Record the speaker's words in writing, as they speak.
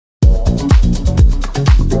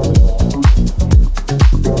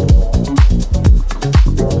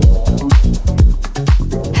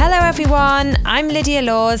everyone, I'm Lydia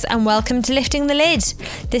Laws and welcome to Lifting the Lid.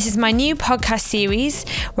 This is my new podcast series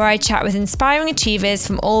where I chat with inspiring achievers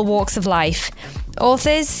from all walks of life.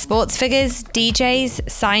 Authors, sports figures, DJs,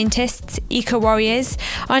 scientists, eco-warriors,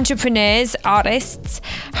 entrepreneurs, artists.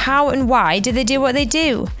 How and why do they do what they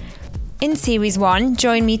do? In Series 1,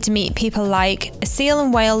 join me to meet people like a seal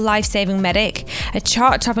and whale life-saving medic, a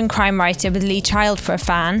chart-topping crime writer with Lee Child for a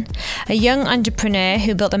fan, a young entrepreneur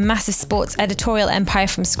who built a massive sports editorial empire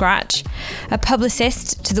from scratch, a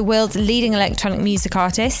publicist to the world's leading electronic music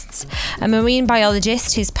artists, a marine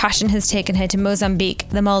biologist whose passion has taken her to Mozambique,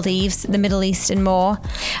 the Maldives, the Middle East and more.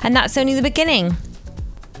 And that's only the beginning.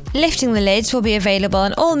 Lifting the Lid will be available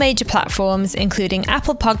on all major platforms including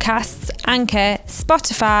Apple Podcasts, Anchor,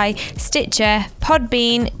 Spotify, Stitcher,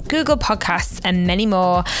 Podbean, Google Podcasts and many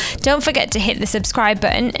more. Don't forget to hit the subscribe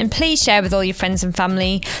button and please share with all your friends and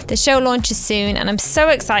family. The show launches soon and I'm so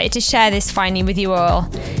excited to share this finally with you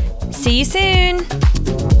all. See you soon!